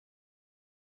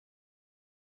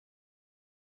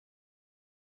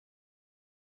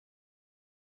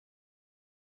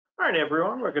All right,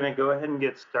 everyone, we're going to go ahead and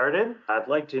get started. I'd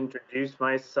like to introduce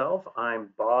myself. I'm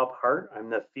Bob Hart.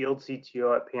 I'm the field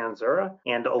CTO at Panzura.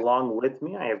 And along with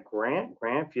me, I have Grant.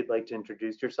 Grant, if you'd like to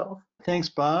introduce yourself. Thanks,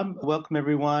 Bob. Welcome,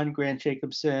 everyone. Grant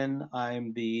Jacobson.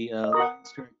 I'm the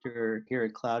Alliance Director here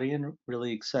at Cloudian.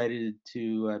 Really excited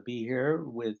to be here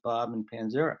with Bob and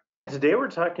Panzera. Today, we're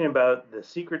talking about the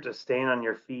secret to staying on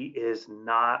your feet is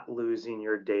not losing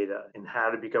your data and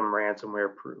how to become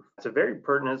ransomware proof. It's a very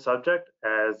pertinent subject,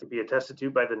 as to be attested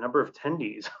to by the number of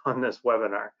attendees on this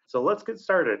webinar. So let's get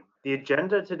started. The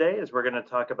agenda today is we're going to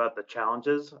talk about the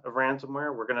challenges of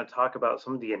ransomware. We're going to talk about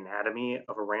some of the anatomy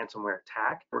of a ransomware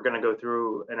attack. We're going to go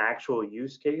through an actual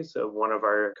use case of one of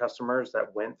our customers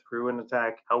that went through an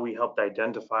attack, how we helped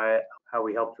identify it, how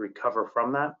we helped recover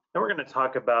from that. Then we're going to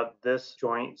talk about this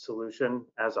joint solution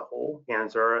as a whole,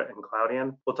 Panzura and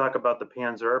Cloudian. We'll talk about the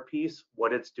Panzura piece,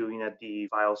 what it's doing at the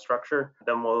file structure.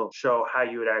 Then we'll show how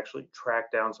you would actually track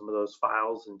down some of those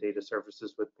files and data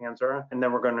services with Panzura. And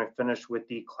then we're going to finish with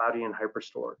the Cloudian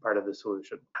Hyperstore part of the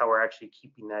solution, how we're actually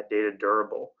keeping that data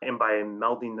durable. And by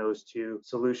melding those two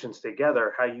solutions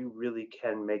together, how you really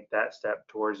can make that step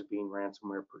towards being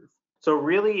ransomware proof. So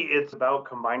really, it's about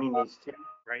combining these two,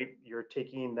 right? You're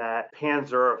taking that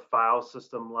Panzura file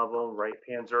system level, right?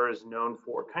 Panzura is known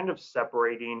for kind of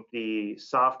separating the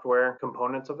software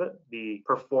components of it, the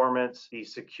performance, the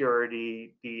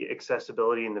security, the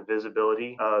accessibility, and the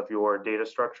visibility of your data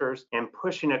structures, and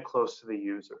pushing it close to the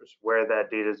users where that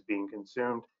data is being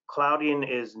consumed. Cloudian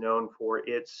is known for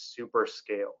its super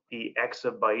scale, the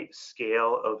exabyte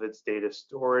scale of its data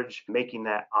storage, making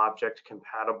that object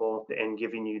compatible and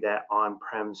giving you that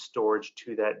on-prem storage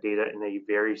to that data in a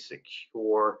very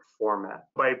secure format.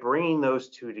 By bringing those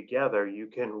two together, you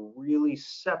can really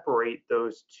separate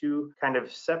those two kind of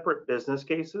separate business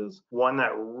cases, one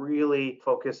that really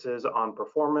focuses on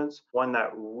performance, one that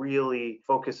really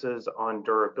focuses on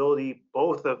durability,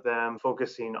 both of them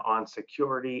focusing on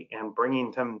security and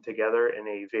bringing them together in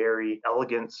a very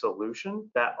elegant solution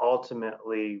that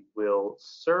ultimately will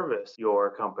service your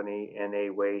company in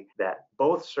a way that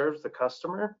both serves the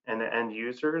customer and the end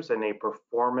users in a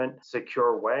performant,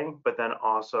 secure way, but then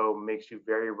also makes you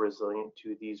very resilient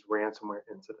to these ransomware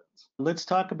incidents. Let's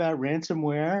talk about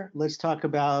ransomware. Let's talk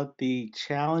about the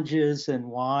challenges and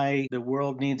why the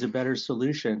world needs a better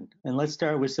solution. And let's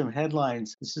start with some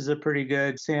headlines. This is a pretty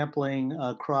good sampling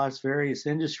across various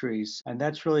industries. And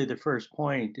that's really the first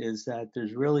point, is that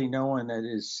there's really no one that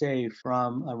is safe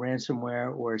from a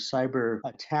ransomware or cyber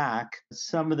attack.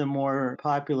 Some of the more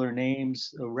popular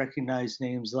names, recognized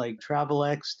names like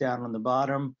Travelex down on the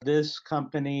bottom. This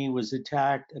company was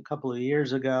attacked a couple of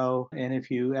years ago. And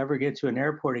if you ever get to an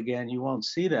airport again, you won't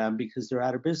see them because they're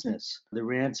out of business. The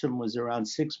ransom was around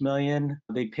 6 million.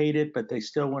 They paid it, but they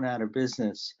still went out of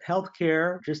business.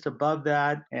 Healthcare, just above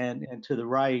that and to the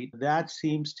right, that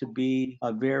seems to be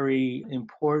a very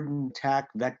important attack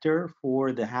vector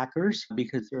for the hackers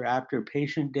because they're after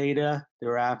patient data,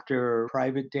 they're after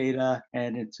private data,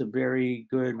 and it's a very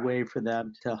good way for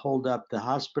them to hold up the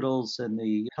hospitals and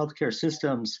the healthcare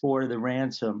systems for the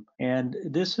ransom. And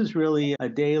this is really a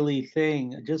daily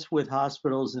thing just with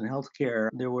hospitals and healthcare.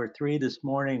 There were 3 this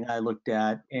morning I looked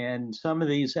at, and some of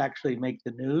these actually make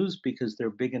the news because they're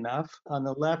big enough. On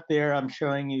the left there, I'm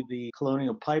showing you the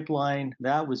Colonial Pipeline.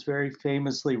 That was very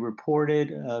famously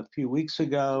reported a few weeks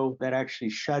ago. That actually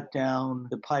shut down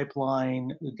the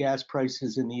pipeline. The gas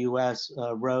prices in the US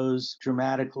rose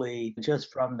dramatically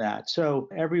just from that. So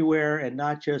everywhere, and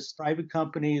not just private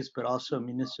companies, but also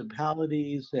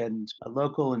municipalities and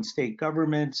local and state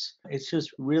governments. It's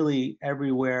just really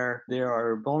everywhere. There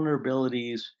are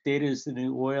vulnerabilities. Data is the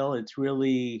new oil. It's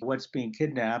really what's being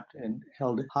kidnapped and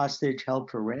held hostage, held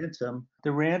for ransom.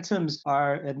 The ransoms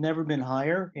have never been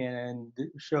higher, and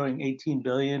showing 18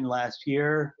 billion last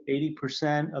year,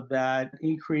 80% of that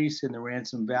increase in the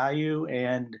ransom value,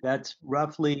 and that's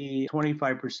roughly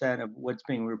 25% of what's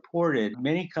being reported.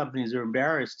 Many companies are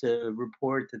embarrassed to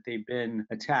report that they've been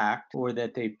attacked or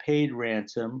that they paid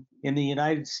ransom. In the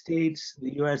United States,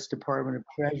 the U.S. Department of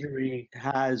Treasury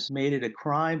has made it a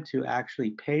crime to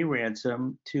actually pay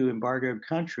ransom to embargoed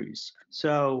countries.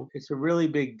 So it's a really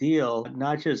big deal,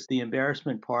 not just the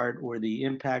embarrassment part or the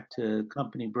impact to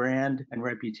company brand and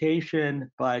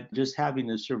reputation, but just having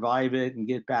to survive it and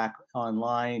get back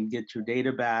online, get your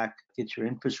data back, get your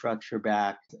infrastructure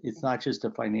back. It's not just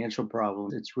a financial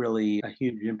problem, it's really a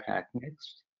huge impact.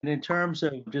 Next. And in terms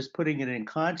of just putting it in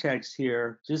context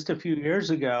here, just a few years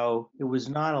ago, it was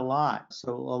not a lot.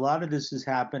 So a lot of this has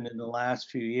happened in the last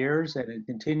few years, and it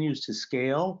continues to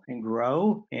scale and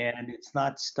grow, and it's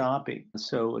not stopping.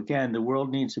 So again, the world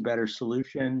needs a better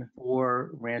solution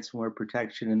for ransomware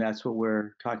protection, and that's what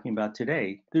we're talking about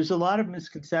today. There's a lot of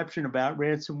misconception about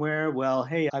ransomware. Well,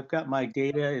 hey, I've got my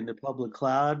data in the public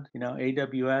cloud.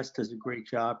 AWS does a great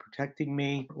job protecting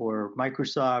me, or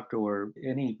Microsoft, or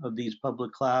any of these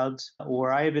public clouds,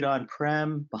 or I have it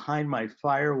on-prem behind my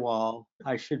firewall.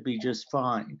 I should be just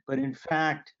fine. But in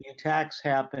fact, the attacks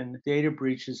happen, data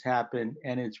breaches happen,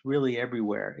 and it's really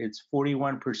everywhere. It's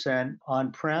 41%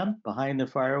 on-prem behind the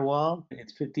firewall.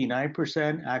 It's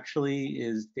 59% actually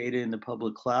is data in the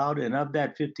public cloud. And of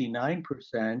that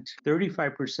 59%,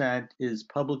 35% is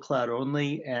public cloud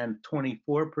only, and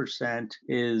 24%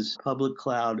 is public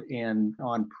cloud and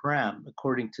on-prem,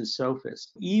 according to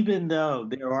Sophist. Even though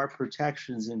there are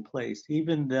protections in place,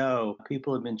 even though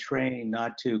people have been trained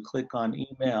not to click on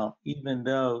email, even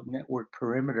though network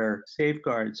perimeter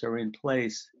safeguards are in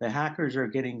place, the hackers are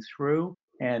getting through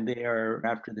and they are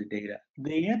after the data.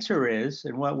 The answer is,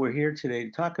 and what we're here today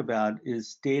to talk about,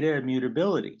 is data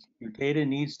immutability. Your data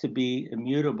needs to be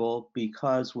immutable,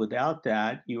 because without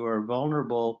that, you are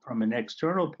vulnerable from an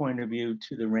external point of view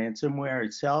to the ransomware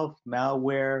itself,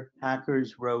 malware,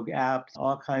 hackers, rogue apps,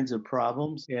 all kinds of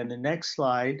problems. And the next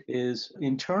slide is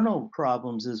internal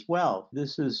problems as well.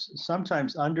 This is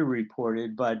sometimes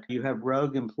underreported, but you have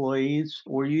rogue employees,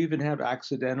 or you even have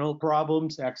accidental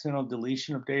problems, accidental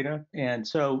deletion of data. And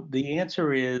so the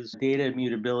answer is data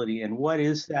immutability. And what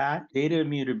is that? Data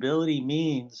immutability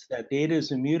means that data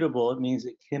is immutable. It means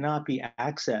it cannot be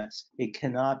accessed. It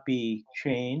cannot be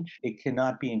changed. It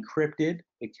cannot be encrypted.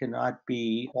 It cannot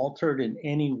be altered in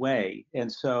any way.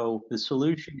 And so the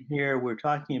solution here we're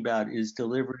talking about is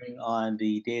delivering on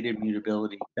the data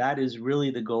immutability. That is really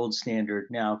the gold standard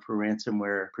now for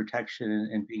ransomware protection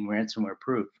and being ransomware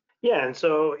proof. Yeah, and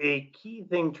so a key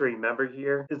thing to remember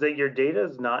here is that your data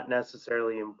is not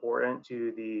necessarily important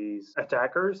to these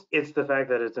attackers. It's the fact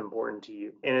that it's important to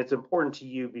you. And it's important to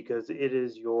you because it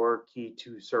is your key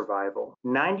to survival.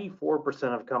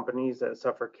 94% of companies that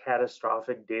suffer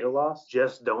catastrophic data loss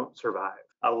just don't survive.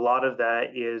 A lot of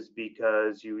that is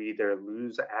because you either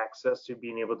lose access to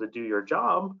being able to do your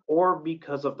job, or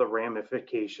because of the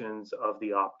ramifications of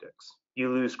the optics. You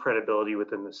lose credibility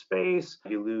within the space,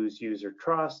 you lose user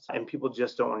trust, and people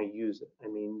just don't want to use it. I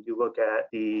mean, you look at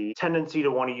the tendency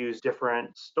to want to use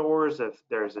different stores if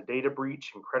there's a data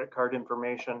breach and credit card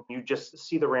information. You just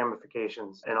see the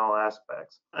ramifications in all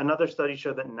aspects. Another study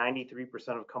showed that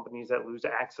 93% of companies that lose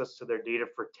access to their data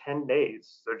for 10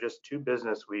 days, so just 2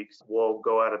 business weeks, will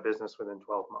go out of business within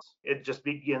 12 months. It just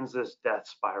begins this death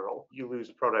spiral. You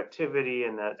lose productivity,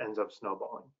 and that ends up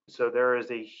snowballing. So there is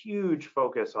a huge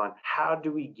focus on how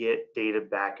do we get data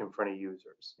back in front of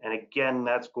users? And again,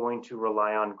 that's going to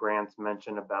rely on Grant's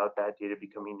mention about that data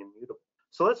becoming immutable.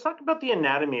 So let's talk about the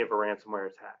anatomy of a ransomware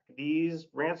attack. These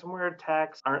ransomware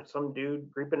attacks aren't some dude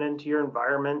creeping into your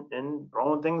environment and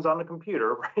throwing things on the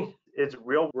computer, right? It's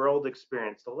real world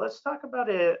experience. So let's talk about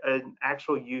an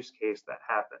actual use case that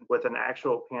happened with an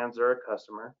actual Panzer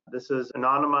customer. This is an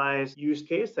anonymized use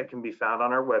case that can be found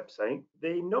on our website.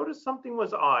 They noticed something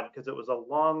was odd because it was a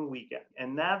long weekend,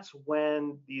 and that's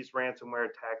when these ransomware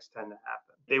attacks tend to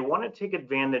happen. They want to take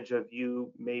advantage of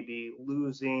you maybe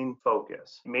losing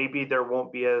focus. Maybe there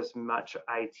won't be as much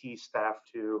IT staff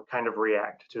to kind of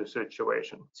react to a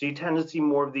situation. So you tend to see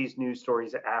more of these news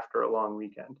stories after a long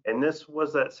weekend. And this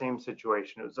was that same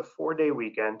situation. It was a 4-day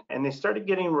weekend, and they started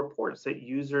getting reports that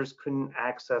users couldn't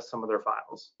access some of their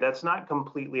files. That's not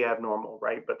completely abnormal,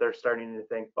 right? But they're starting to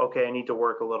think, okay, I need to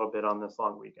work a little bit on this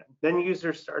long weekend. Then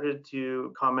users started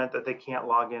to comment that they can't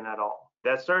log in at all.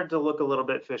 That started to look a little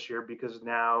bit fishier because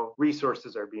now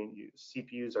resources are being used,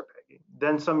 CPUs are pegging.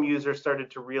 Then some users started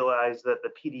to realize that the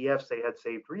PDFs they had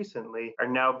saved recently are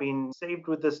now being saved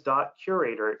with this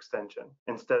 .curator extension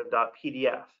instead of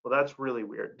 .pdf. Well, that's really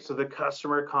weird. So the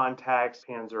customer contacts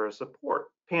Panzer support.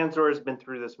 Panzer has been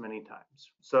through this many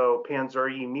times. So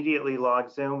Panzer immediately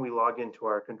logs in, we log into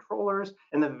our controllers,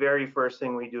 and the very first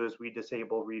thing we do is we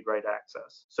disable read-write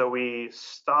access. So we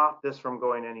stop this from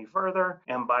going any further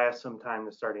and buy us some time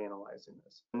to start analyzing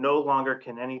this. No longer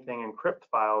can anything encrypt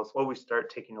files while we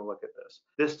start taking a look at this.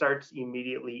 This starts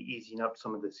immediately easing up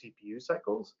some of the CPU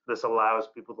cycles. This allows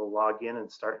people to log in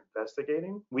and start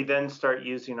investigating. We then start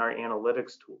using our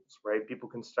analytics tools, right? People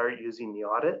can start using the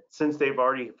audit. Since they've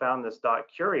already found this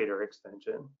 .curator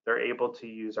extension, they're able to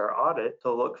use our audit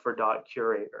to look for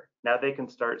 .curator. Now they can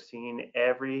start seeing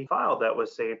every file that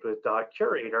was saved with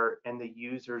 .curator and the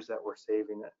users that were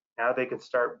saving it. Now they can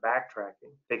start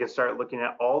backtracking. They can start looking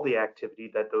at all the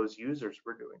activity that those users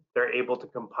were doing. They're able to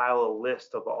compile a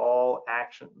list of all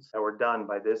actions that were done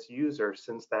by this user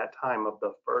since that time of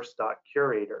the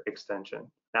first.curator extension.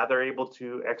 Now they're able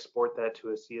to export that to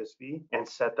a CSV and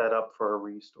set that up for a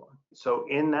restore. So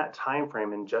in that time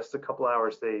frame, in just a couple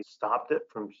hours, they stopped it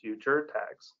from future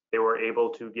attacks. They were able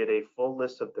to get a full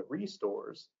list of the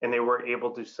restores, and they were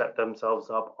able to set themselves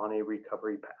up on a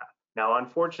recovery path. Now,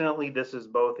 unfortunately, this is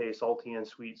both a salty and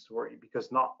sweet story because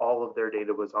not all of their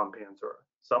data was on Panzura.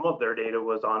 Some of their data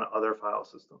was on other file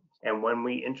systems. And when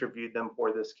we interviewed them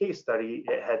for this case study,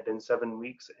 it had been 7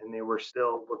 weeks and they were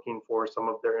still looking for some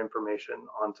of their information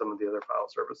on some of the other file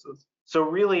services. So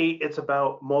really, it's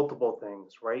about multiple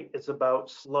things, right? It's about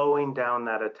slowing down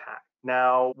that attack.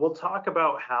 Now, we'll talk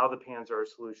about how the Panzura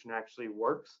solution actually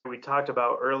works. We talked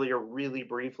about earlier really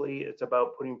briefly, it's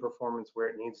about putting performance where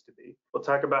it needs to be. We'll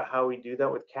talk about how we do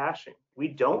that with caching. We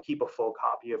don't keep a full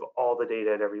copy of all the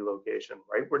data at every location,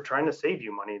 right? We're trying to save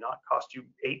you money, not cost you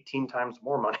 18 times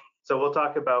more money. So we'll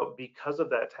talk about because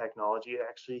of that technology, it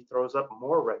actually throws up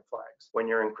more red flags when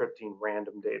you're encrypting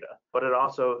random data, but it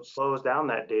also slows down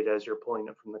that data as you're pulling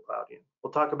it from the Cloudian.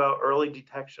 We'll talk about early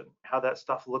detection, how that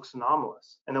stuff looks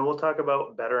anomalous. And then we'll talk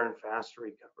about better and faster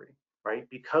recovery, right?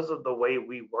 Because of the way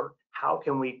we work, how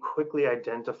can we quickly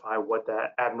identify what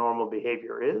that abnormal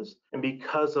behavior is? And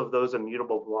because of those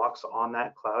immutable blocks on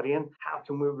that Cloudian, how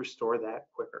can we restore that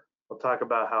quicker? We'll talk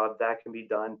about how that can be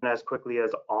done as quickly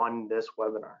as on this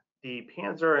webinar. The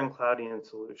Panzura and Cloudian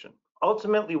solution.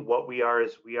 Ultimately, what we are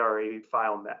is we are a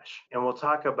file mesh. And we'll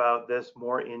talk about this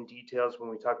more in details when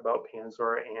we talk about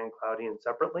Panzura and Cloudian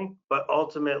separately. But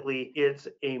ultimately, it's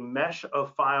a mesh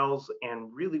of files.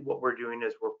 And really what we're doing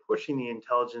is we're pushing the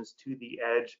intelligence to the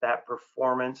edge, that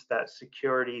performance, that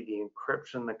security, the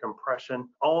encryption, the compression,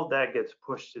 all of that gets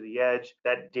pushed to the edge.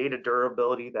 That data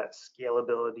durability, that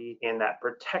scalability, and that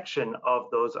protection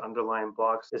of those underlying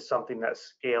blocks is something that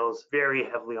scales very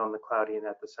heavily on the Cloudian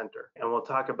at the center. And we'll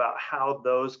talk about how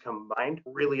those combined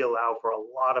really allow for a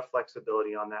lot of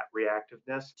flexibility on that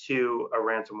reactiveness to a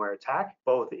ransomware attack,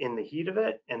 both in the heat of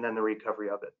it and then the recovery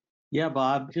of it. Yeah,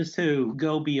 Bob, just to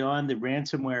go beyond the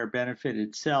ransomware benefit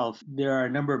itself, there are a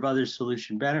number of other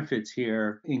solution benefits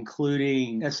here,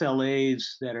 including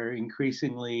SLAs that are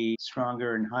increasingly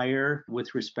stronger and higher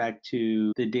with respect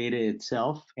to the data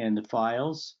itself and the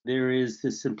files. There is the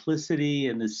simplicity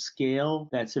and the scale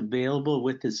that's available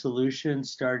with the solution,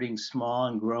 starting small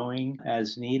and growing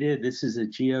as needed. This is a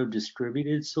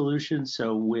geo-distributed solution,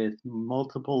 so with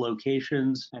multiple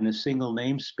locations and a single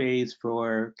namespace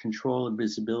for control and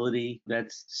visibility.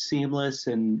 That's seamless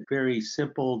and very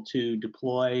simple to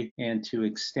deploy and to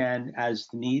extend as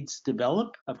the needs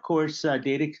develop. Of course,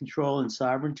 data control and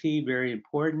sovereignty, very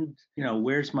important.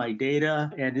 Where's my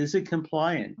data and is it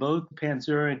compliant? Both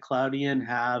Panzura and Cloudian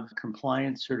have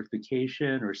compliance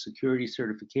certification or security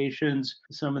certifications.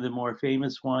 Some of the more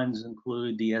famous ones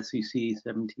include the SEC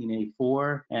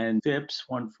 17A4 and FIPS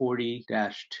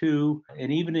 140-2.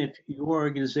 And even if your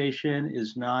organization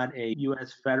is not a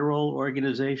U.S. federal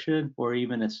organization, or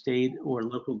even a state or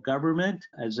local government.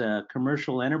 As a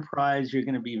commercial enterprise, you're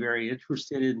going to be very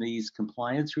interested in these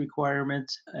compliance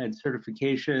requirements and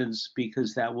certifications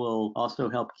because that will also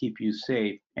help keep you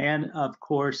safe. And of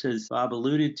course, as Bob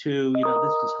alluded to,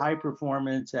 this is high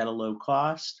performance at a low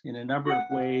cost in a number of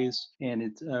ways, and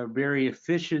it's a very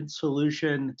efficient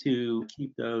solution to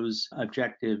keep those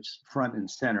objectives front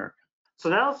and center. So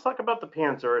now let's talk about the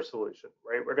Panzura solution,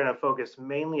 right? We're going to focus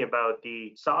mainly about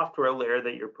the software layer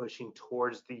that you're pushing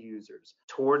towards the users,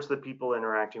 towards the people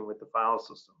interacting with the file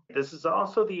system. This is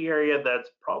also the area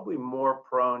that's probably more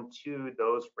prone to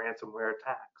those ransomware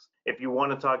attacks. If you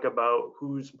want to talk about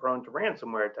who's prone to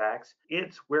ransomware attacks,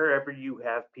 it's wherever you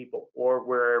have people or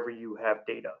wherever you have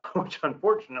data, which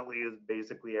unfortunately is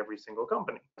basically every single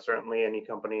company, certainly any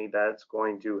company that's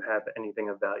going to have anything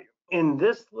of value. In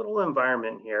this little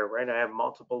environment here, right, I have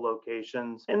multiple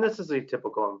locations, and this is a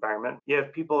typical environment. You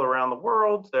have people around the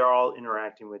world, they're all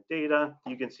interacting with data.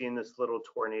 You can see in this little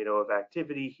tornado of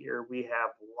activity here, we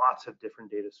have lots of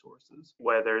different data sources,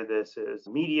 whether this is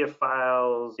media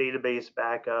files, database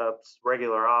backups,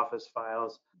 regular Office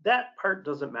files. That part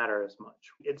doesn't matter as much.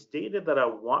 It's data that I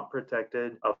want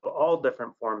protected of all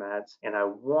different formats, and I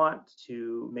want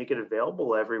to make it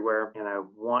available everywhere, and I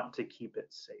want to keep it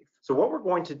safe. So what we're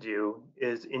going to do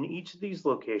is in each of these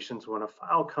locations, when a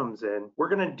file comes in, we're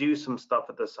going to do some stuff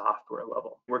at the software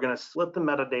level. We're going to split the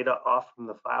metadata off from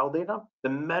the file data. The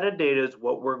metadata is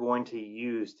what we're going to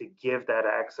use to give that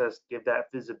access, give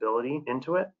that visibility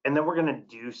into it, and then we're going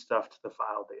to do stuff to the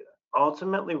file data.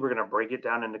 Ultimately, we're going to break it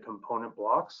down into component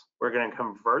blocks. We're going to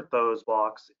convert those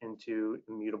blocks into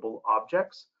immutable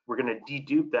objects. We're going to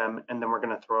dedupe them, and then we're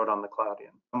going to throw it on the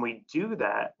Cloudian. When we do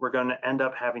that, we're going to end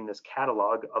up having this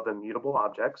catalog of immutable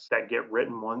objects that get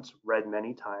written once, read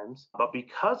many times. But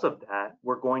because of that,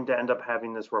 we're going to end up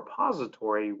having this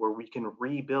repository where we can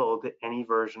rebuild any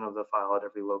version of the file at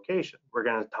every location. We're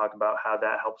going to talk about how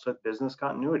that helps with business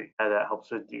continuity, how that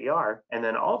helps with DR, and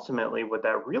then ultimately what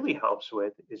that really helps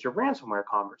with is your ransomware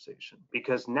conversation.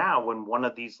 Because now when one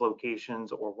of these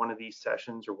locations or one of these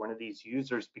sessions or one of these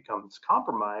users becomes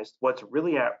compromised, what's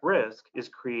really at risk is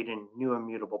creating new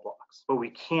immutable blocks. But we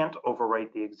can't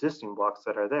overwrite the existing blocks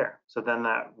that are there. So then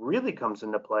that really comes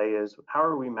into play is how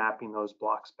are we mapping those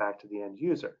blocks back to the end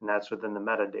user? And that's within the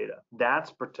metadata.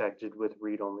 That's protected with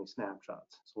read-only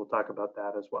snapshots. So we'll talk about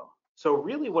that as well. So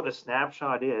really what a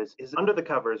snapshot is under the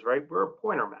covers, right? We're a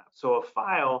pointer map. So a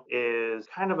file is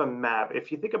kind of a map.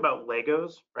 If you think about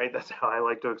Legos, right? That's how I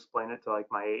like to explain it to like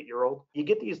my 8-year-old. You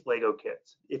get these Lego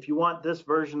kits. If you want this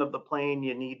version of the plane,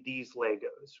 you need these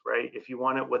Legos, right? If you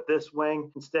want it with this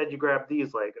wing, instead you grab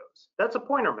these Legos. That's a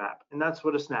pointer map, and that's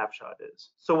what a snapshot is.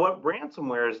 So what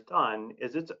ransomware has done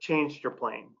is it's changed your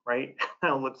plane, right?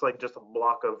 Now it looks like just a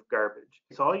block of garbage.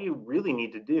 So all you really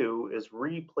need to do is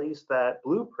replace that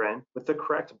blueprint with the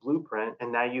correct blueprint,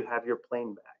 and now you have your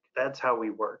plane back. That's how we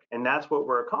work. And that's what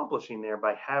we're accomplishing there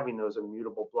by having those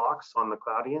immutable blocks on the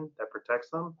Cloudian that protects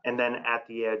them. And then at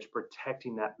the edge,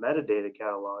 protecting that metadata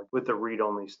catalog with the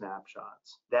read-only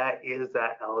snapshots. That is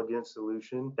that elegant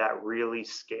solution that really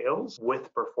scales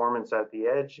with performance at the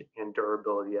edge and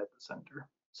durability at the center.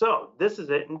 So this is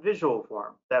it in visual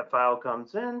form. That file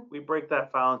comes in, we break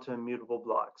that file into immutable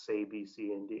blocks, A, B,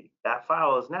 C, and D. That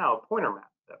file is now a pointer map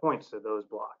that points to those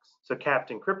blocks. So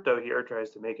Captain Crypto here tries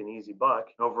to make an easy buck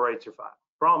and overwrites your file.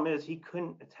 Problem is he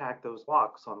couldn't attack those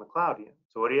blocks on the Cloudian.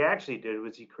 So what he actually did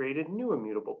was he created new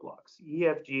immutable blocks, E,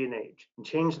 F, G, and H, and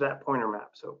changed that pointer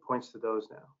map so it points to those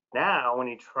now. Now, when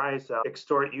he tries to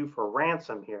extort you for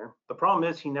ransom here, the problem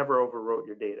is he never overwrote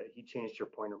your data. He changed your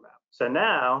pointer map. So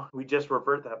now we just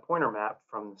revert that pointer map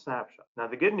from the snapshot. Now,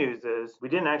 the good news is we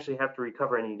didn't actually have to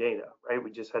recover any data, right?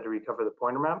 We just had to recover the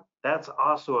pointer map. That's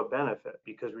also a benefit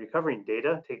because recovering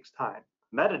data takes time.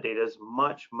 Metadata is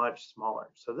much, much smaller.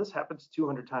 So this happens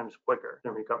 200 times quicker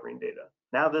than recovering data.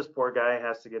 Now this poor guy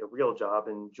has to get a real job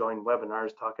and join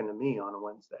webinars talking to me on a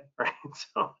Wednesday, right?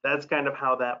 So that's kind of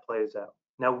how that plays out.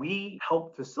 Now we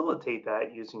help facilitate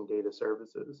that using data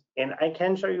services. And I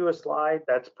can show you a slide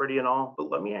that's pretty and all,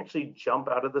 but let me actually jump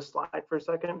out of the slide for a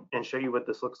second and show you what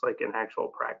this looks like in actual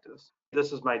practice.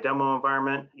 This is my demo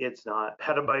environment. It's not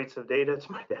petabytes of data,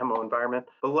 it's my demo environment.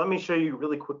 But let me show you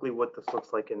really quickly what this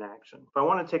looks like in action. If I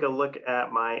want to take a look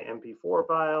at my MP4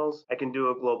 files, I can do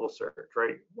a global search,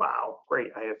 right? Wow,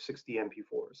 great, I have 60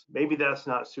 MP4s. Maybe that's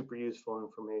not super useful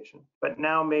information. But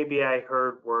now maybe I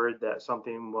heard word that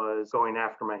something was going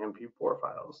after my MP4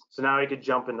 files. So now I could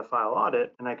jump into file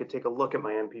audit and I could take a look at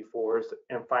my MP4s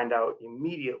and find out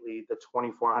immediately the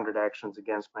 2,400 actions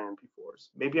against my MP4s.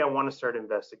 Maybe I want to start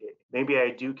investigating. Maybe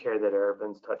I do care that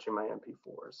Aravin's touching my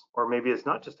MP4s. Or maybe it's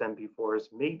not just MP4s.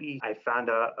 Maybe I found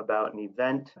out about an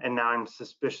event and now I'm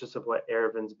suspicious of what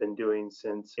Aravin's been doing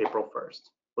since April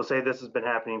 1st. We'll say this has been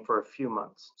happening for a few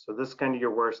months. So this is kind of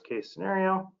your worst case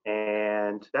scenario,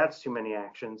 and that's too many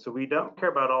actions. So we don't care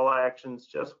about all actions,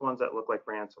 just ones that look like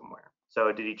ransomware. So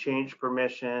did he change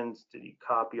permissions? Did he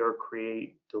copy or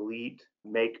create, delete,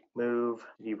 make, move?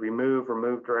 Did he remove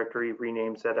directory,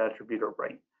 rename set attribute, or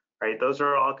write? Right, those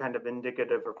are all kind of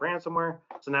indicative of ransomware.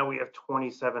 So now we have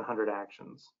 2,700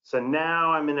 actions. So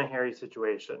now I'm in a hairy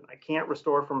situation. I can't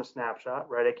restore from a snapshot,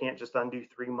 right? I can't just undo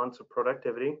 3 months of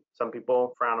productivity. Some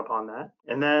people frown upon that.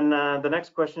 And then the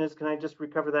next question is, can I just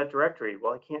recover that directory?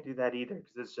 Well, I can't do that either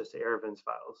because it's just Aravin's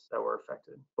files that were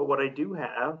affected. But what I do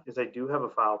have is I do have a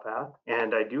file path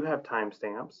and I do have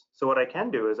timestamps. So what I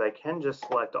can do is I can just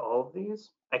select all of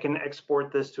these. I can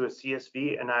export this to a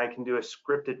CSV and I can do a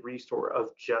scripted restore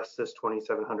of just this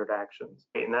 2,700 actions.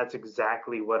 And that's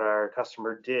exactly what our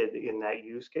customer did in that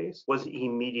use case, was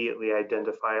immediately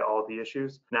identify all the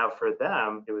issues. Now for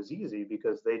them, it was easy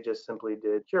because they just simply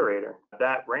did curator.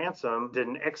 That ransom did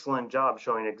an excellent job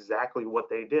showing exactly what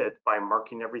they did by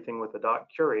marking everything with a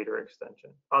 .curator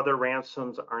extension. Other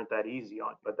ransoms aren't that easy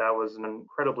on, but that was an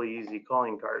incredibly easy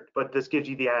calling card. But this gives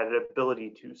you the added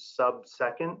ability to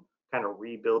sub-second kind of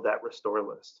rebuild that restore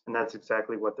list. And that's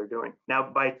exactly what they're doing. Now,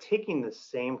 by taking the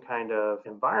same kind of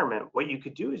environment, what you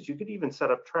could do is you could even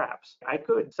set up traps. I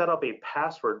could set up a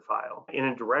password file in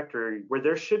a directory where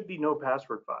there should be no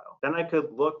password file. Then I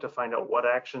could look to find out what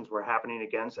actions were happening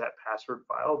against that password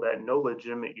file that no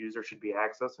legitimate user should be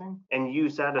accessing, and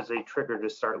use that as a trigger to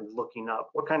start looking up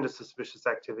what kind of suspicious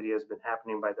activity has been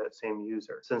happening by that same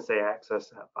user since they accessed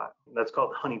that file. That's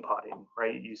called honeypotting,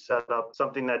 right? You set up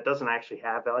something that doesn't actually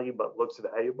have value but looks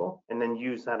valuable, and then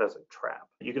use that as a trap.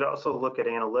 You could also look at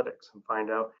analytics and find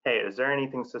out, hey, is there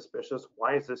anything suspicious?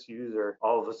 Why is this user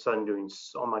all of a sudden doing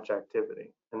so much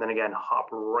activity? And then again, hop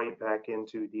right back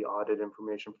into the audit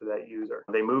information for that user.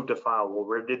 They moved a file. Well,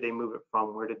 where did they move it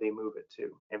from? Where did they move it to?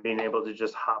 And being able to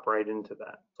just hop right into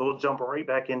that. So we'll jump right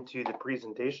back into the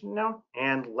presentation now,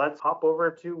 and let's hop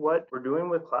over to what we're doing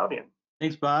with Cloudian.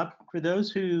 Thanks, Bob. For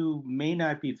those who may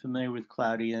not be familiar with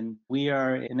Cloudian, we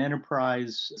are an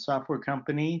enterprise software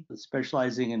company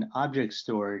specializing in object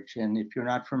storage. And if you're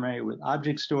not familiar with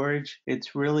object storage,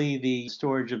 it's really the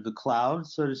storage of the cloud,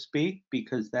 so to speak,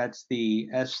 because that's the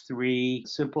S3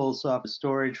 simple soft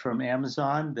storage from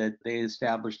Amazon that they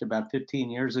established about 15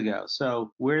 years ago.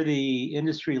 So we're the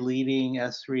industry leading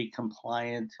S3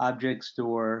 compliant object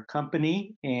store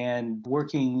company and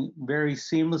working very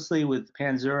seamlessly with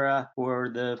Panzura for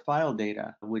the file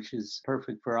data, which is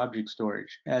perfect for object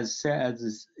storage. As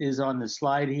is on the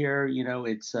slide here,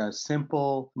 it's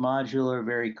simple, modular,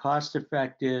 very cost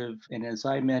effective. And as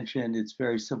I mentioned, it's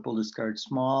very simple to start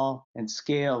small and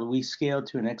scale. We scale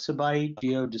to an exabyte,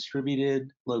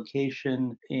 geo-distributed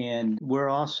location. And we're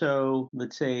also,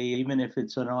 let's say, even if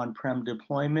it's an on-prem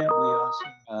deployment, we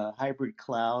also hybrid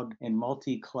cloud and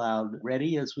multi-cloud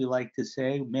ready, as we like to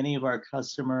say. Many of our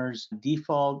customers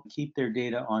default keep their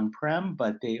data on-prem,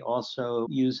 but they also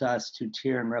use us to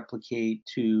tier and replicate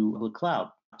to the cloud.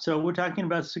 So we're talking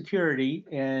about security,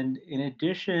 and in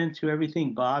addition to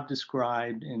everything Bob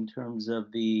described in terms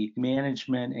of the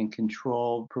management and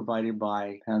control provided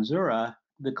by Panzura,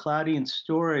 the Cloudian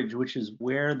storage, which is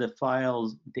where the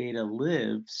file's data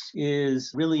lives,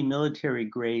 is really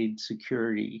military-grade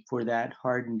security for that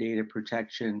hardened data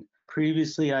protection.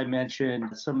 Previously, I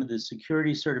mentioned some of the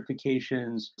security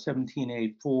certifications,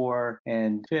 17A4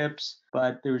 and FIPS,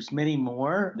 but there's many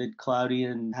more that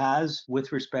Cloudian has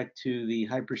with respect to the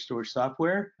Hyperstore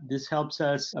software. This helps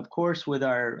us, of course, with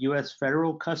our U.S.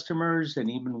 federal customers and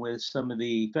even with some of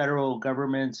the federal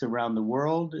governments around the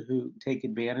world who take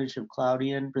advantage of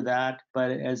Cloudian for that.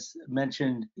 But as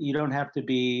mentioned, you don't have to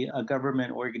be a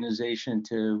government organization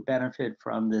to benefit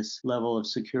from this level of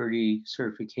security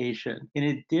certification. In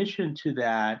addition to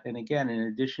that, and again, in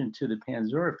addition to the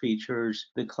Panzura features,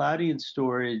 the Cloudian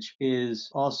storage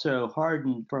is also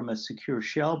hardened from a secure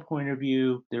shell point of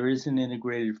view. There is an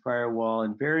integrated firewall,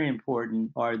 and very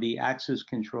important are the access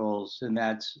controls, and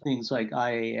that's things like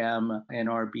IAM and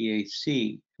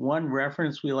RBAC. One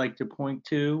reference we like to point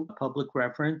to, a public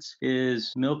reference,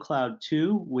 is MilCloud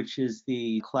 2, which is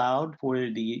the cloud for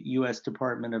the U.S.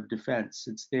 Department of Defense.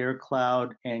 It's their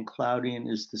cloud, and Cloudian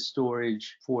is the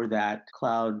storage for that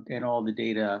cloud and all the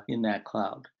data in that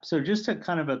cloud. So just a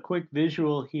kind of a quick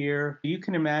visual here. You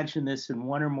can imagine this in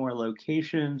one or more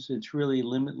locations. It's really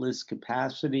limitless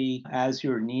capacity. As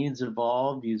your needs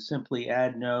evolve, you simply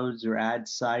add nodes or add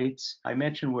sites. I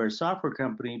mentioned we're a software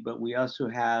company, but we also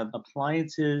have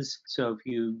appliances. So if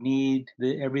you need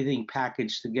everything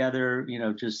packaged together,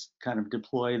 just kind of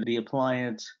deploy the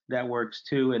appliance, that works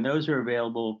too. And those are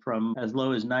available from as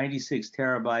low as 96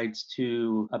 terabytes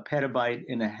to 1.5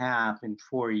 petabytes in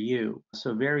 4U.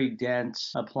 So very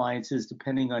dense appliances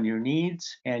depending on your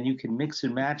needs. And you can mix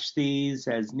and match these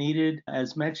as needed.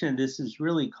 As mentioned, this is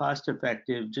really cost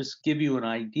effective. Just give you an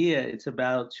idea, it's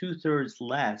about 2/3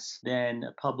 less than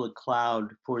a public cloud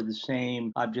for the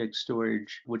same object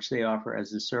storage, which they offer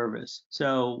as a service.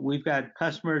 So we've got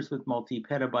customers with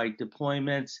multi-petabyte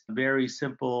deployments, very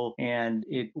simple, and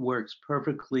it works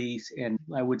perfectly and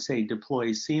I would say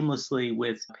deploys seamlessly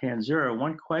with Panzura.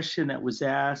 One question that was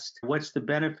asked, what's the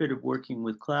benefit of working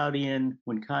with Cloudian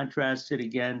when contrasted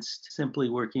against simply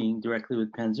working directly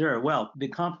with Panzura? Well, the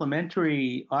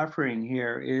complementary offering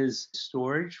here is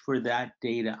storage for that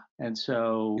data. And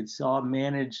so it's all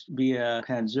managed via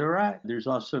Panzura. There's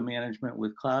also management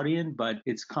with Cloudian, but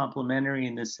it's complementary memory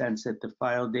in the sense that the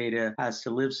file data has to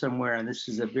live somewhere, and this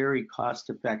is a very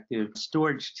cost-effective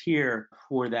storage tier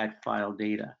for that file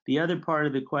data. The other part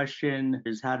of the question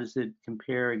is, how does it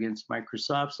compare against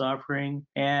Microsoft's offering?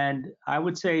 And I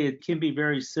would say it can be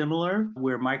very similar,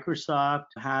 where Microsoft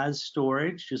has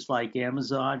storage, just like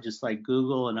Amazon, just like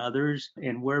Google and others,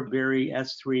 and we're very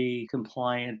S3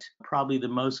 compliant, probably the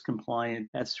most compliant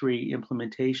S3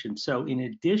 implementation. So in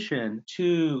addition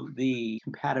to the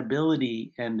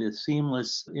compatibility and the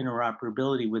seamless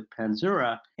interoperability with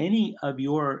Panzura, any of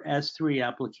your S3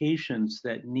 applications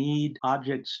that need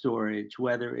object storage,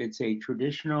 whether it's a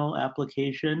traditional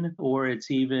application or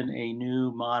it's even a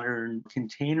new modern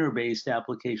container-based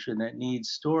application that needs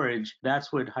storage,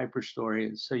 that's what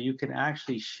Hyperstore is. So you can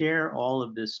actually share all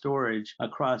of this storage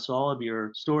across all of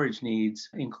your storage needs,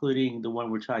 including the one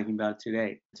we're talking about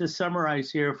today. To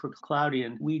summarize here for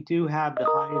Cloudian, we do have the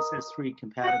highest S3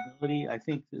 compatibility. I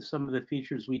think that some of the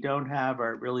features we don't have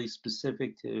are really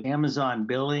specific to Amazon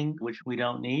billing, which we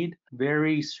don't need.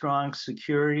 Very strong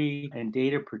security and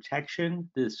data protection.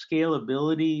 The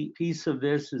scalability piece of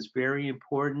this is very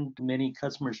important. Many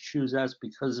customers choose us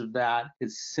because of that.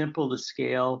 It's simple to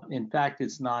scale. In fact,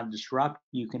 it's non-disruptive.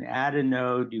 You can add a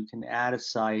node, you can add a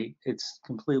site. It's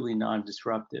completely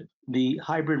non-disruptive. The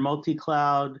hybrid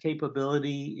multi-cloud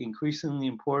capability, increasingly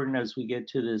important as we get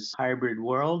to this hybrid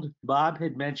world. Bob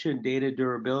had mentioned data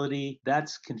durability.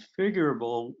 That's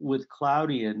configurable with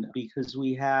Cloudian because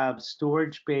we have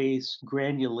storage-based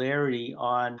granularity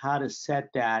on how to set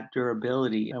that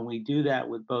durability. And we do that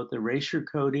with both erasure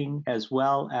coding as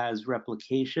well as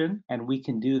replication. And we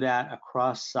can do that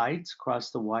across sites,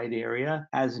 across the wide area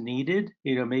as needed.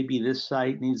 Maybe this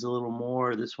site needs a little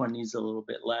more, this one needs a little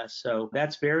bit less. So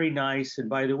that's very nice. And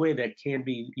by the way, that can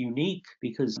be unique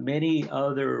because many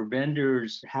other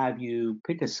vendors have you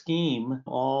pick a scheme,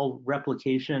 all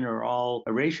replication or all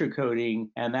erasure coding,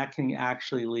 and that can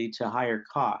actually lead to higher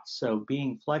costs. So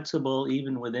being flexible,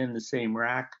 even within the same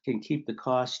rack, can keep the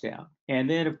cost down. And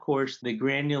then, of course, the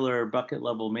granular bucket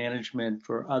level management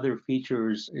for other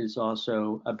features is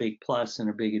also a big plus and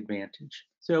a big advantage.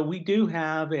 So we do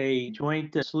have a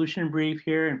joint solution brief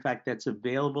here. In fact, that's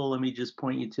available. Let me just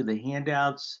point you to the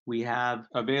handouts we have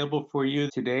available for you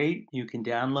today. You can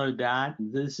download that.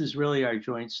 This is really our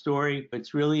joint story.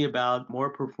 It's really about more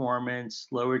performance,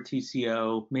 lower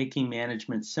TCO, making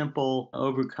management simple,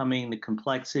 overcoming the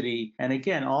complexity. And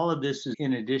again, all of this is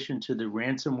in addition to the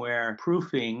ransomware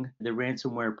proofing, the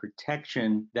ransomware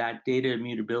protection that data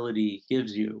immutability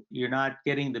gives you. You're not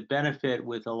getting the benefit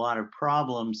with a lot of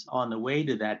problems on the way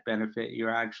to that benefit. You're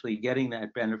actually getting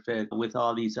that benefit with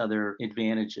all these other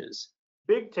advantages.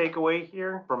 Big takeaway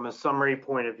here from a summary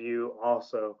point of view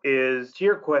also is to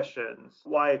your questions,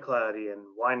 why Cloudian,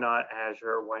 why not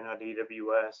Azure, why not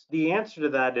AWS? The answer to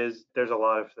that is there's a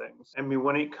lot of things. I mean,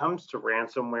 when it comes to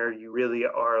ransomware, you really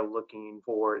are looking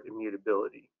for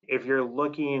immutability. If you're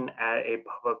looking at a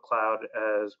public cloud,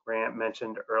 as Grant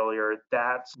mentioned earlier,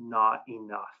 that's not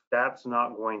enough. That's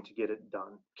not going to get it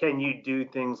done. Can you do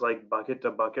things like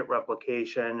bucket-to-bucket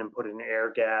replication and put an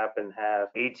air gap and have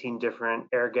 18 different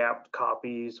air gap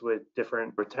copies with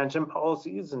different retention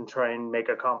policies and try and make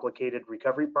a complicated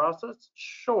recovery process?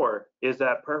 Sure. Is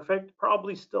that perfect?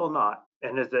 Probably still not.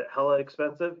 And is it hella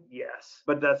expensive? Yes.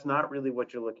 But that's not really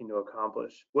what you're looking to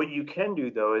accomplish. What you can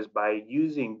do, though, is by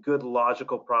using good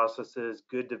logical processes,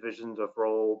 good divisions of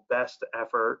role, best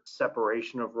effort,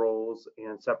 separation of roles,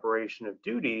 and separation of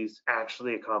duties,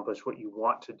 actually accomplish what you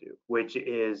want to do, which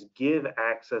is give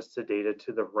access to data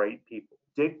to the right people.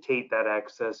 Dictate that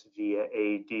access via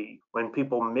AD. When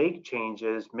people make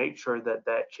changes, make sure that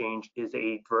that change is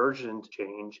a versioned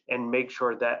change and make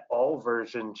sure that all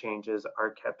version changes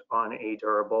are kept on a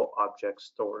durable object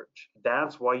storage.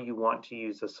 That's why you want to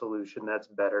use a solution that's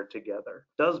better together.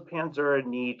 Does Panzura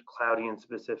need Cloudian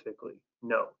specifically?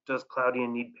 No. Does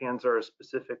Cloudian need Panzura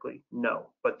specifically? No,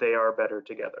 but they are better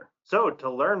together. So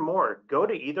to learn more, go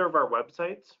to either of our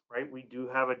websites, right? We do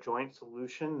have a joint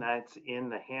solution that's in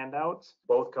the handouts.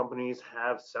 Both companies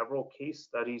have several case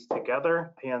studies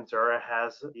together. Panzura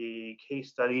has the case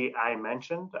study I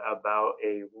mentioned about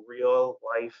a real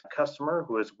life customer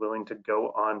who is willing to go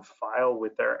on file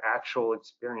with their actual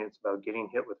experience about getting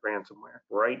hit with ransomware.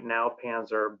 Right now,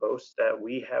 Panzura boasts that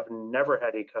we have never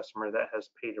had a customer that has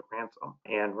paid a ransom.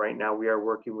 from. And right now we are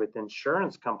working with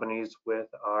insurance companies with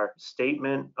our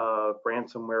statement of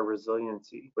ransomware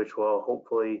resiliency, which will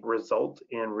hopefully result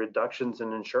in reductions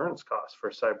in insurance costs for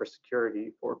cybersecurity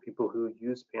for people who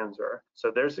use Panzura.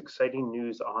 So there's exciting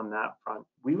news on that front.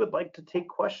 We would like to take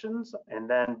questions. And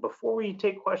then before we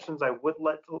take questions, I would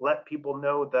let people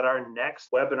know that our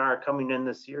next webinar coming in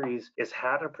the series is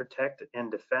how to protect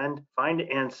and defend, find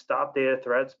and stop data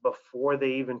threats before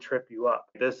they even trip you up.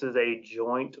 This is a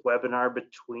joint webinar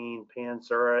between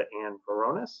Panzura and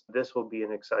Varonis. This will be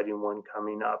an exciting one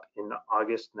coming up in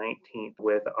August 19th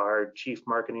with our Chief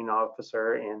Marketing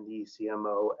Officer and the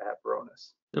CMO at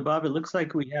Varonis. So Bob, it looks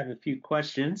like we have a few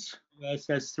questions.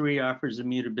 SS3 offers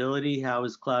immutability. How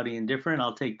is Cloudian different?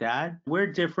 I'll take that. We're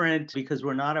different because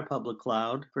we're not a public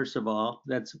cloud, first of all.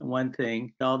 That's one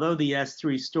thing. Although the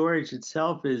S3 storage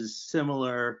itself is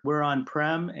similar, we're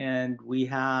on-prem and we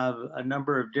have a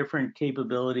number of different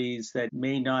capabilities that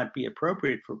may not be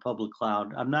appropriate for public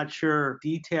cloud. I'm not sure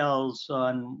details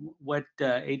on what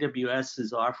AWS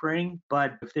is offering,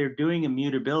 but if they're doing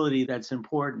immutability, that's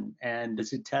important. And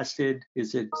is it tested?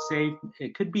 Is it safe?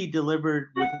 It could be delivered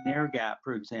with an air gap,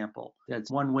 for example. That's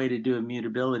one way to do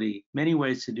immutability. Many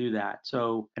ways to do that.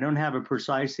 So I don't have a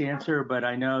precise answer, but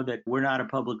I know that we're not a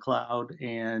public cloud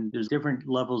and there's different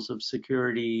levels of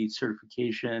security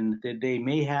certification that they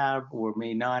may have or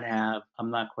may not have.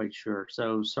 I'm not quite sure.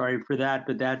 So sorry for that,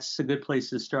 but that's a good place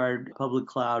to start, public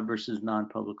cloud versus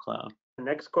non-public cloud. The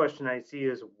next question I see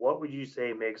is, what would you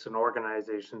say makes an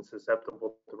organization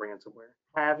susceptible to ransomware?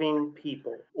 Having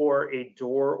people or a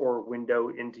door or window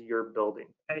into your building.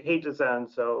 I hate to sound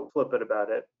so flippant about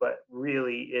it, but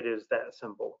really it is that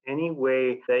simple. Any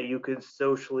way that you could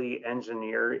socially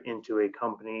engineer into a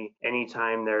company,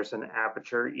 anytime there's an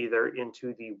aperture either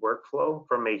into the workflow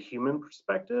from a human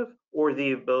perspective or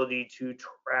the ability to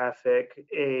traffic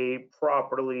a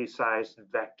properly sized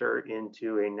vector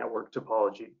into a network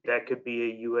topology. That could be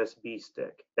a USB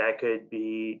stick. That could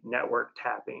be network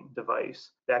tapping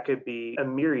device. That could be a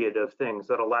myriad of things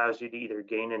that allows you to either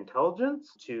gain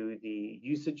intelligence to the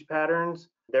usage patterns.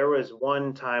 There was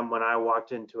one time when I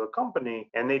walked into a company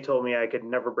and they told me I could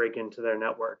never break into their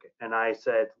network. And I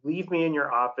said, leave me in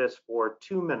your office for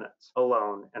 2 minutes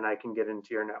alone and I can get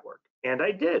into your network. And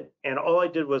I did. And all I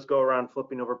did was go around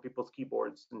flipping over people's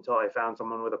keyboards until I found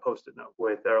someone with a Post-it note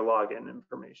with their login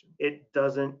information. It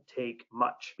doesn't take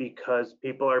much because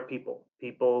people are people.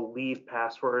 People leave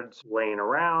passwords laying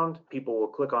around. People will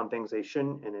click on things they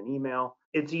shouldn't in an email.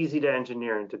 It's easy to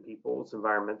engineer into people's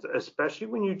environments, especially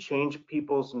when you change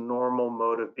people's normal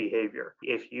mode of behavior.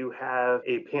 If you have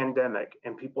a pandemic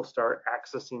and people start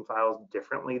accessing files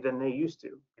differently than they used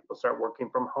to, people start working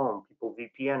from home, people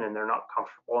VPN and they're not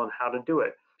comfortable on how to do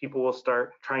it. People will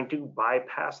start trying to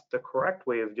bypass the correct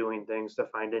way of doing things to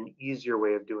find an easier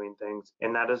way of doing things.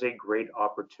 And that is a great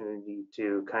opportunity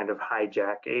to kind of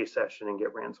hijack a session and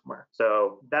get ransomware.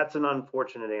 So that's an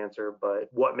unfortunate answer, but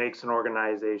what makes an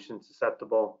organization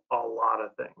susceptible? A lot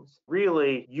of things.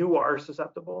 Really, you are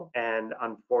susceptible, and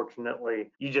unfortunately,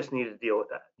 you just need to deal with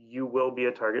that. You will be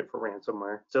a target for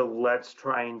ransomware. So let's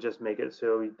try and just make it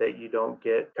so that you don't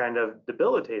get kind of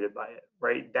debilitated by it,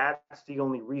 right? That's the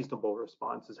only reasonable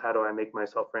response is how do I make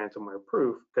myself ransomware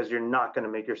proof? Because you're not going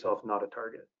to make yourself not a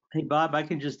target. Hey, Bob, I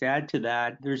can just add to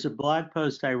that. There's a blog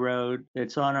post I wrote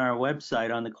that's on our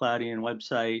website, on the Cloudian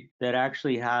website, that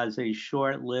actually has a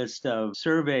short list of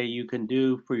survey you can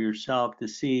do for yourself to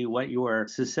see what your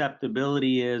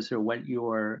susceptibility is or what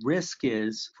your risk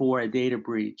is for a data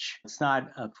breach. It's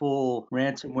not a full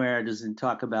ransomware. It doesn't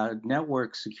talk about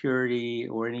network security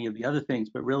or any of the other things,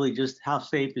 but really just how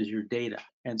safe is your data.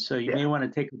 And so you may want to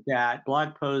take that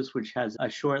blog post, which has a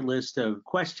short list of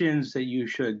questions that you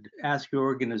should ask your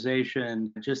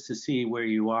organization just to see where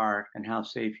you are and how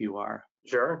safe you are.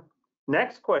 Sure.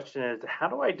 Next question is, how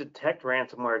do I detect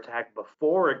ransomware attack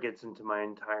before it gets into my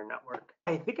entire network?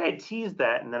 I think I teased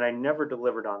that and then I never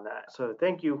delivered on that. So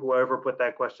thank you, whoever put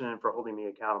that question in, for holding me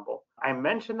accountable. I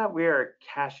mentioned that we are a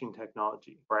caching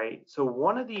technology, right? So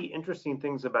one of the interesting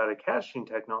things about a caching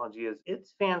technology is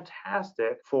it's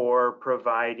fantastic for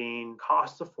providing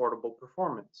cost affordable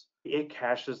performance. It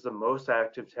caches the most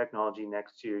active technology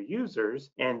next to your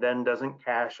users and then doesn't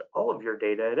cache all of your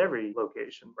data at every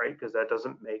location, right? Because that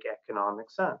doesn't make economic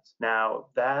sense. Now,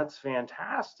 that's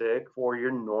fantastic for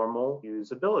your normal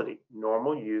usability.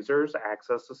 Normal users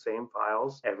access the same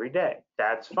files every day.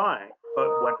 That's fine.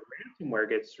 But when ransomware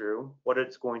gets through, what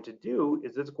it's going to do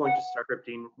is it's going to start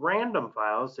encrypting random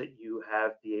files that you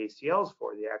have the ACLs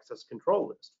for, the access control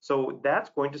list. So that's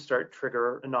going to start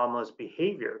trigger anomalous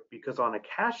behavior because on a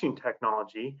caching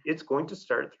technology, it's going to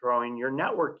start throwing your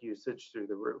network usage through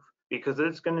the roof. because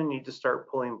it's going to need to start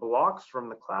pulling blocks from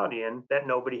the Cloudian that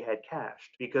nobody had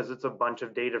cached, because it's a bunch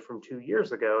of data from 2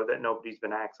 years ago that nobody's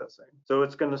been accessing. So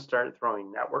it's going to start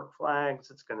throwing network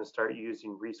flags. It's going to start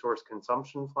using resource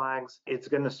consumption flags. It's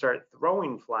going to start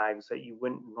throwing flags that you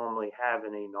wouldn't normally have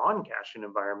in a non-caching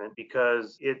environment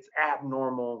because it's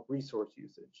abnormal resource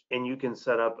usage. And you can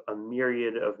set up a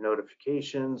myriad of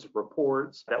notifications,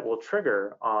 reports that will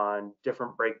trigger on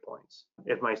different breakpoints.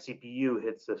 If my CPU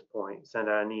hits this point, send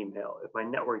out an email. If my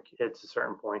network hits a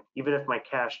certain point, even if my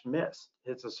cached miss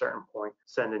hits a certain point,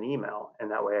 send an email, and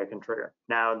that way I can trigger.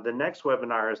 Now, the next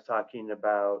webinar is talking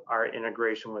about our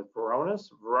integration with Varonis.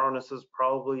 Varonis is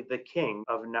probably the king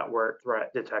of network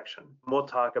threat detection. We'll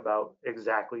talk about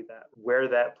exactly that, where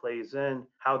that plays in,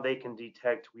 how they can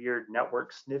detect weird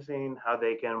network sniffing, how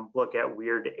they can look at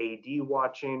weird AD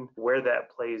watching, where that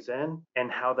plays in,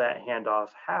 and how that handoff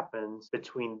happens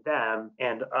between them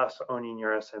and us owning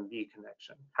your SMB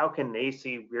connection. How can they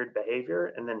see weird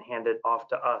behavior and then hand it off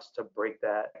to us to break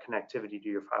that connectivity to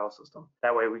your file system?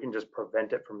 That way we can just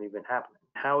prevent it from even happening.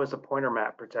 How is a pointer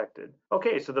map protected?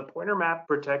 Okay, so the pointer map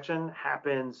protection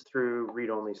happens through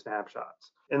read-only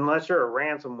snapshots. Unless you're a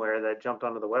ransomware that jumped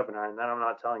onto the webinar, and that I'm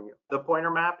not telling you. The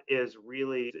pointer map is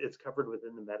really, it's covered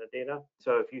within the metadata.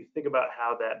 So if you think about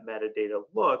how that metadata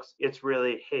looks, it's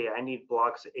really, hey, I need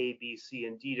blocks A, B, C,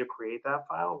 and D to create that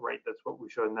file, right? That's what we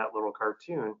showed in that little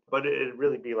cartoon, but it'd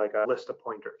really be like a list of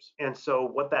pointers. And so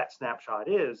what that snapshot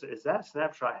is that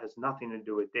snapshot has nothing to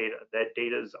do with data. That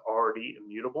data is already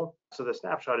immutable. So the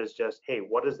snapshot is just, hey,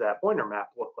 what does that pointer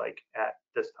map look like at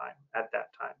this time, at that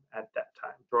time, at that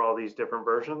time, for all these different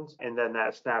versions. And then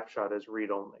that snapshot is read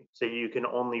only. So you can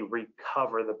only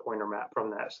recover the pointer map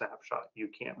from that snapshot. You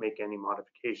can't make any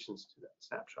modifications to that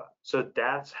snapshot. So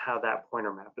that's how that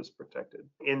pointer map is protected.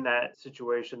 In that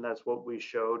situation, that's what we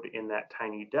showed in that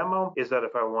tiny demo, is that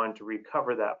if I wanted to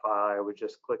recover that file, I would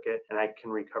just click it and I can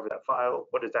recover that file.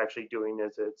 What it's actually doing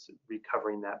is it's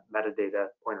recovering that metadata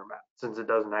pointer map, since it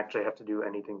doesn't actually have to do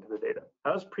anything to the data.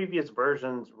 How's previous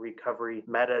versions recovery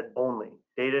meta only?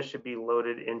 Data should be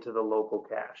loaded into the local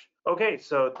cache. Okay,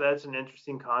 so that's an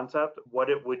interesting concept. What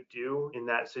it would do in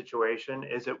that situation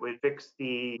is it would fix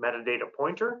the metadata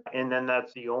pointer, and then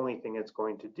that's the only thing it's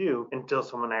going to do until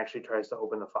someone actually tries to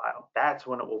open the file. That's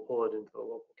when it will pull it into the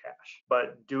local cache.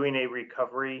 But doing a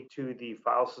recovery to the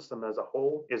file system as a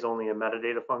whole is only a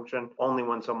metadata function. Only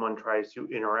when someone tries to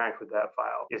interact with that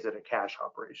file is it a cache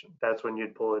operation. That's when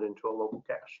you'd pull it into a local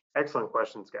cache. Excellent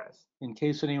questions, guys. In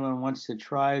case anyone wants to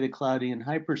try the Cloudian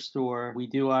Hyperstore, we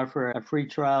do offer a free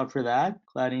trial for that,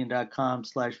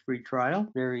 cloudian.com/free trial.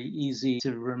 Very easy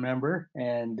to remember,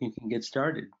 and you can get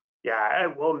started. Yeah, I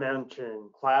will mention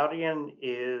Cloudian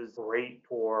is great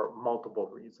for multiple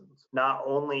reasons. Not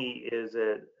only is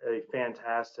it a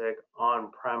fantastic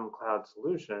on-prem cloud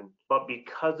solution, but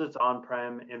because it's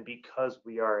on-prem and because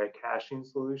we are a caching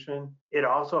solution, it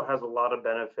also has a lot of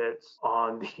benefits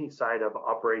on the side of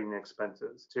operating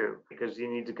expenses too, because you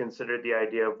need to consider the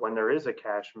idea of when there is a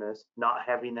cache miss, not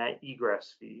having that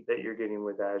egress fee that you're getting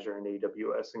with Azure and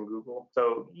AWS and Google.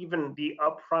 So even the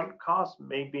upfront cost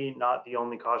may be not the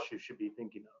only cost you should be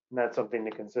thinking of. And that's something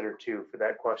to consider too for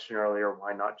that question earlier,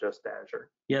 why not just Azure?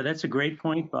 Yeah, that's a great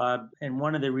point, Bob. And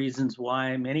one of the reasons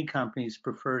why many companies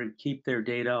prefer to keep their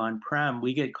data on-prem,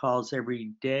 we get calls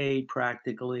every day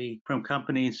practically from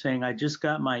companies saying, I just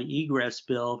got my egress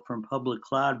bill from public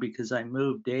cloud because I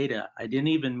moved data. I didn't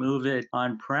even move it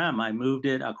on-prem. I moved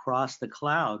it across the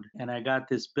cloud and I got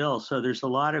this bill. So there's a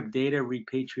lot of data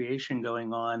repatriation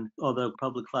going on. Although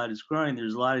public cloud is growing,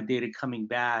 there's a lot of data coming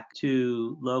back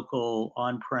to local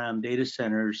on-prem data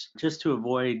centers just to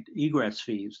avoid egress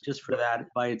fees, just for that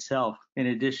by itself, in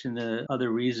addition to other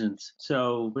reasons.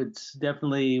 So it's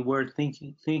definitely worth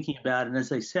thinking about. And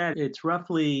as I said, it's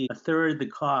roughly a third the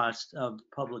cost of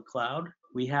public cloud.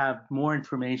 We have more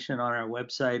information on our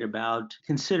website about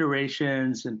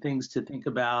considerations and things to think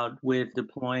about with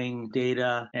deploying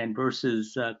data and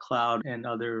versus cloud and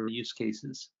other use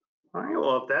cases. All right,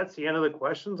 well, if that's the end of the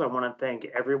questions, I want to thank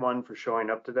everyone for showing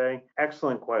up today.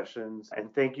 Excellent questions,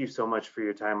 and thank you so much for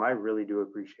your time. I really do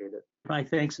appreciate it. My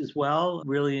thanks as well.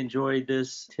 Really enjoyed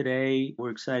this today.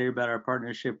 We're excited about our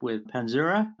partnership with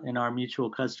Panzura and our mutual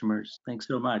customers. Thanks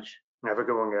so much. Have a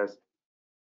good one, guys.